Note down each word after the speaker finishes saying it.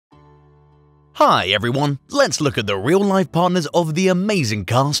Hi everyone, let's look at the real-life partners of the amazing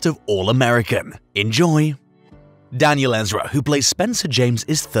cast of All American. Enjoy! Daniel Ezra, who plays Spencer James,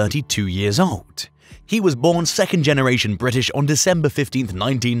 is 32 years old. He was born second-generation British on December 15,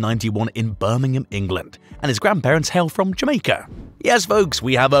 1991 in Birmingham, England, and his grandparents hail from Jamaica. Yes folks,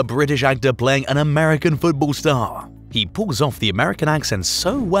 we have a British actor playing an American football star. He pulls off the American accent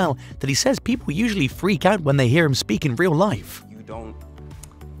so well that he says people usually freak out when they hear him speak in real life.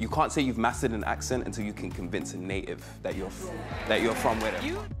 You can't say you've mastered an accent until you can convince a native that you're from where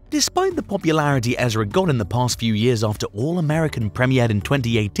they're from. Despite the popularity Ezra got in the past few years after All American premiered in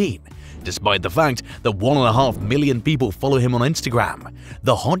 2018, despite the fact that 1.5 million people follow him on Instagram,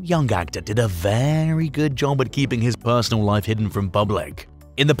 the hot young actor did a very good job at keeping his personal life hidden from public.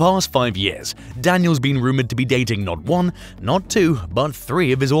 In the past 5 years, Daniel's been rumored to be dating not one, not two, but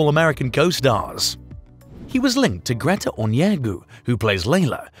 3 of his All American co-stars. He was linked to Greta Onieogou, who plays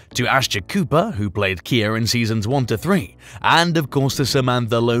Layla, to Asher Cooper, who played Kia in seasons 1 to 3, and of course to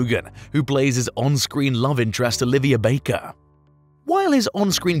Samantha Logan, who plays his on-screen love interest Olivia Baker. While his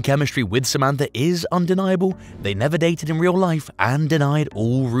on-screen chemistry with Samantha is undeniable, they never dated in real life and denied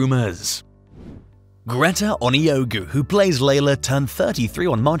all rumors. Greta Onieogou, who plays Layla, turned 33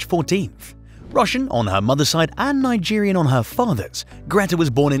 on March 14th. Russian on her mother's side and Nigerian on her father's, Greta was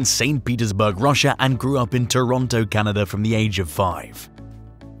born in St. Petersburg, Russia and grew up in Toronto, Canada from the age of 5.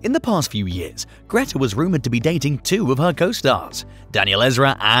 In the past few years, Greta was rumored to be dating 2 of her co-stars, Daniel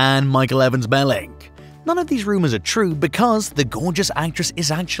Ezra and Michael Evans Behling. None of these rumors are true because the gorgeous actress is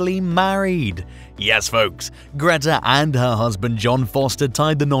actually married. Yes folks, Greta and her husband John Foster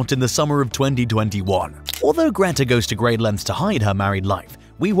tied the knot in the summer of 2021. Although Greta goes to great lengths to hide her married life,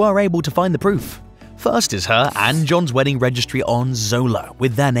 we were able to find the proof. First is her and John's wedding registry on Zola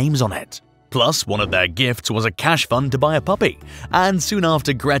with their names on it. Plus, one of their gifts was a cash fund to buy a puppy, and soon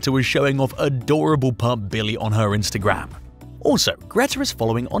after Greta was showing off adorable pup Billy on her Instagram. Also, Greta is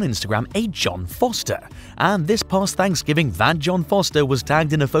following on Instagram a John Foster, and this past Thanksgiving that John Foster was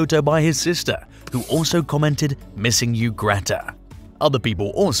tagged in a photo by his sister, who also commented, "Missing you, Greta." Other people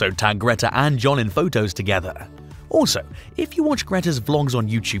also tag Greta and John in photos together. Also, if you watch Greta's vlogs on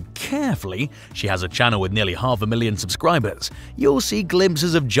YouTube carefully, she has a channel with nearly 500,000 subscribers, you'll see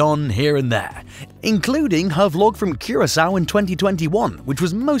glimpses of John here and there, including her vlog from Curacao in 2021, which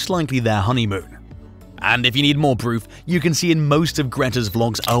was most likely their honeymoon. And if you need more proof, you can see in most of Greta's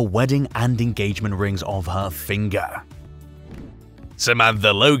vlogs a wedding and engagement rings of her finger.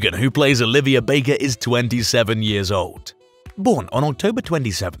 Samantha Logan, who plays Olivia Baker, is 27 years old. Born on October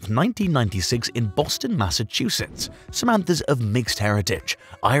 27, 1996 in Boston, Massachusetts, Samantha's of mixed heritage,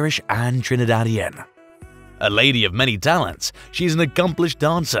 Irish and Trinidadian. A lady of many talents, she's an accomplished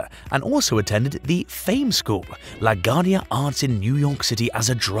dancer and also attended the Fame School, LaGuardia Arts in New York City as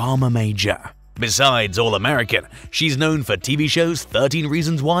a drama major. Besides All American, she's known for TV shows 13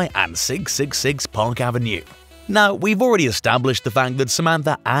 Reasons Why and 666 Park Avenue. Now, we've already established the fact that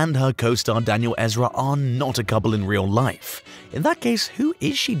Samantha and her co-star Daniel Ezra are not a couple in real life. In that case, who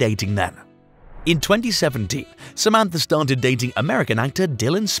is she dating then? In 2017, Samantha started dating American actor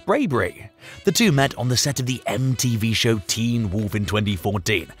Dylan Sprayberry. The two met on the set of the MTV show Teen Wolf in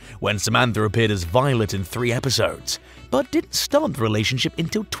 2014, when Samantha appeared as Violet in 3 episodes, but didn't start the relationship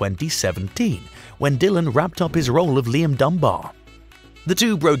until 2017, when Dylan wrapped up his role of Liam Dunbar. The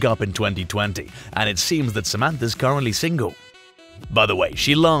two broke up in 2020, and it seems that Samantha's currently single. By the way,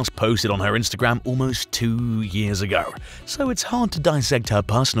 she last posted on her Instagram almost 2 years ago, so it's hard to dissect her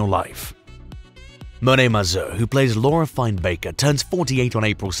personal life. Monét Mazur, who plays Laura Fine Baker, turns 48 on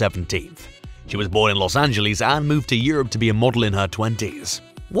April 17th. She was born in Los Angeles and moved to Europe to be a model in her 20s.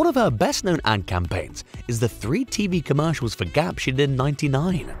 One of her best-known ad campaigns is the 3 TV commercials for Gap she did in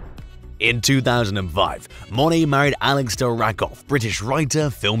 '99. In 2005, Monét married Alex Del Rakoff, British writer,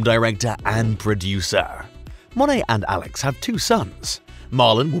 film director, and producer. Monét and Alex have 2 sons.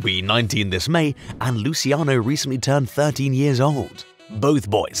 Marlon will be 19 this May, and Luciano recently turned 13 years old. Both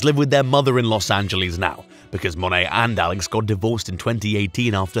boys live with their mother in Los Angeles now, because Monét and Alex got divorced in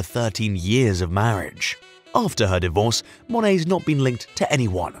 2018 after 13 years of marriage. After her divorce, Monét's not been linked to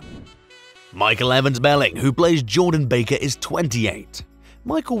anyone. Michael Evans Behling, who plays Jordan Baker, is 28.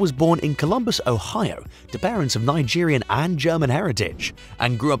 Michael was born in Columbus, Ohio, to parents of Nigerian and German heritage,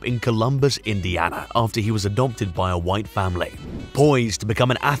 and grew up in Columbus, Indiana, after he was adopted by a white family. Poised to become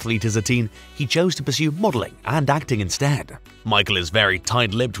an athlete as a teen, he chose to pursue modeling and acting instead. Michael is very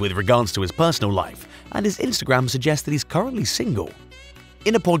tight-lipped with regards to his personal life, and his Instagram suggests that he's currently single.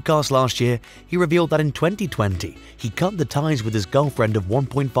 In a podcast last year, he revealed that in 2020, he cut the ties with his girlfriend of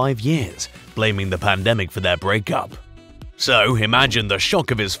 1.5 years, blaming the pandemic for their breakup. So imagine the shock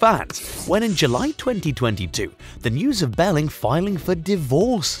of his fans when in July 2022, the news of Behling filing for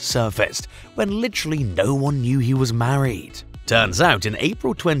divorce surfaced when literally no one knew he was married. Turns out in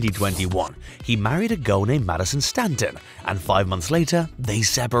April 2021, he married a girl named Madison Stanton, and 5 months later, they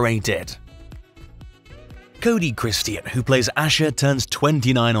separated. Cody Christian, who plays Asher, turns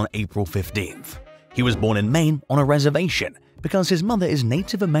 29 on April 15th. He was born in Maine on a reservation because his mother is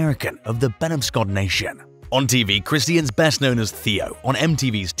Native American of the Penobscot Nation. On TV, Christian's best known as Theo on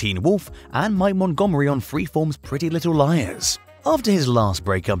MTV's Teen Wolf and Mike Montgomery on Freeform's Pretty Little Liars. After his last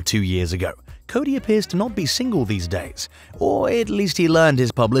breakup 2 years ago, Cody appears to not be single these days, or at least he learned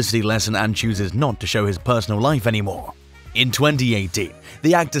his publicity lesson and chooses not to show his personal life anymore. In 2018,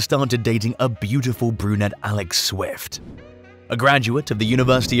 the actor started dating a beautiful brunette Alex Swift. A graduate of the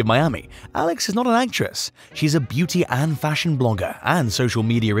University of Miami, Alex is not an actress. She's a beauty and fashion blogger and social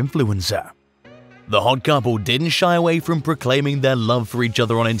media influencer. The hot couple didn't shy away from proclaiming their love for each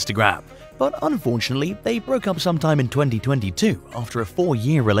other on Instagram, but unfortunately, they broke up sometime in 2022 after a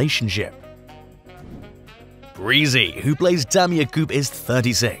 4-year relationship. Bre-Z, who plays Tamia Coop, is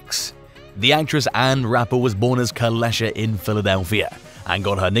 36. The actress and rapper was born as Kalesha in Philadelphia and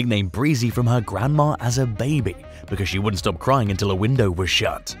got her nickname Bre-Z from her grandma as a baby because she wouldn't stop crying until a window was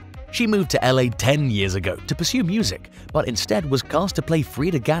shut. She moved to LA 10 years ago to pursue music, but instead was cast to play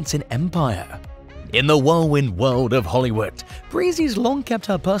Frida Gatz in Empire. In the whirlwind world of Hollywood, Bre-Z's long kept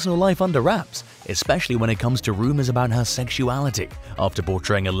her personal life under wraps, especially when it comes to rumors about her sexuality after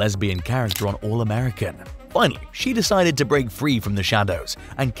portraying a lesbian character on All American. Finally, she decided to break free from the shadows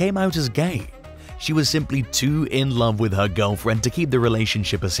and came out as gay. She was simply too in love with her girlfriend to keep the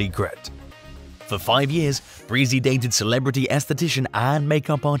relationship a secret. For 5 years, Bre-Z dated celebrity esthetician and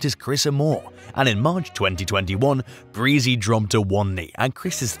makeup artist Chris Amore, and in March 2021, Bre-Z dropped to one knee at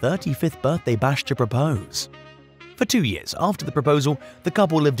Chris's 35th birthday bash to propose. For 2 years after the proposal, the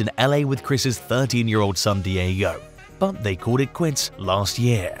couple lived in LA with Chris's 13-year-old son Diego, but they called it quits last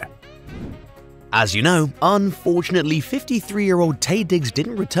year. As you know, unfortunately 53-year-old Taye Diggs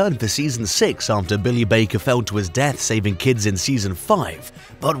didn't return for Season 6 after Billy Baker fell to his death saving kids in Season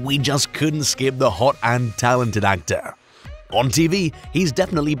 5, but we just couldn't skip the hot and talented actor. On TV, he's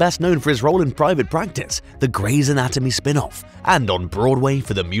definitely best known for his role in Private Practice, the Grey's Anatomy spin-off, and on Broadway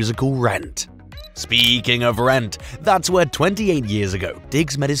for the musical Rent. Speaking of Rent, that's where 28 years ago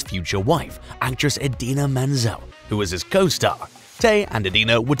Diggs met his future wife, actress Idina Menzel, who was his co-star. Taye and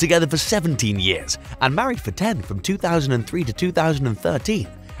Idina were together for 17 years and married for 10 from 2003 to 2013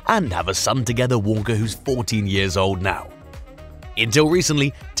 and have a son together, Walker, who's 14 years old now. Until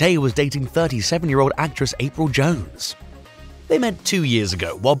recently, Taye was dating 37-year-old actress April Jones. They met 2 years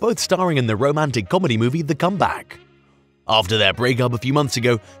ago while both starring in the romantic comedy movie The Comeback. After their breakup a few months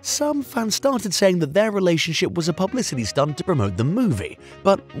ago, some fans started saying that their relationship was a publicity stunt to promote the movie,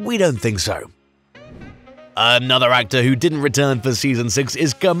 but we don't think so. Another actor who didn't return for Season 6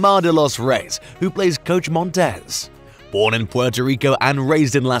 is Kamar de los Reyes, who plays Coach Montes. Born in Puerto Rico and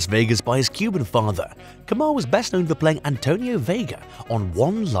raised in Las Vegas by his Cuban father, Kamar was best known for playing Antonio Vega on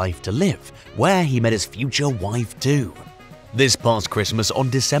One Life to Live, where he met his future wife too. This past Christmas on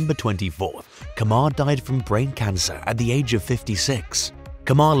December 24th, Kamar died from brain cancer at the age of 56.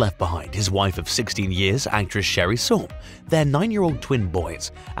 Kamar left behind his wife of 16 years, actress Sherry Saul, their 9-year-old twin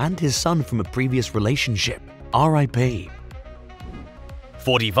boys, and his son from a previous relationship. R.I.P.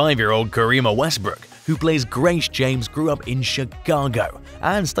 45-year-old Karimah Westbrook, who plays Grace James, grew up in Chicago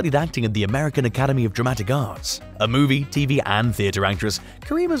and studied acting at the American Academy of Dramatic Arts. A movie, TV, and theater actress,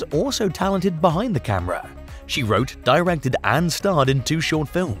 Karimah's also talented behind the camera. She wrote, directed, and starred in 2 short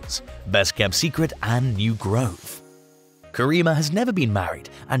films, Best Kept Secret and New Growth. Karimah has never been married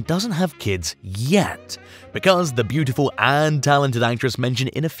and doesn't have kids yet, because the beautiful and talented actress mentioned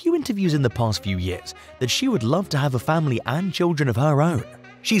in a few interviews in the past few years that she would love to have a family and children of her own.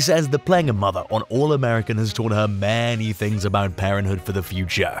 She says that playing a mother on All American has taught her many things about parenthood for the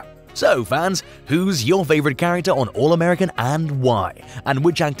future. So fans, who's your favorite character on All American and why? And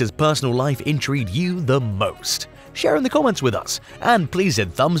which actor's personal life intrigued you the most? Share in the comments with us, and please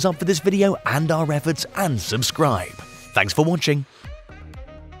hit thumbs up for this video and our efforts and subscribe. Thanks for watching.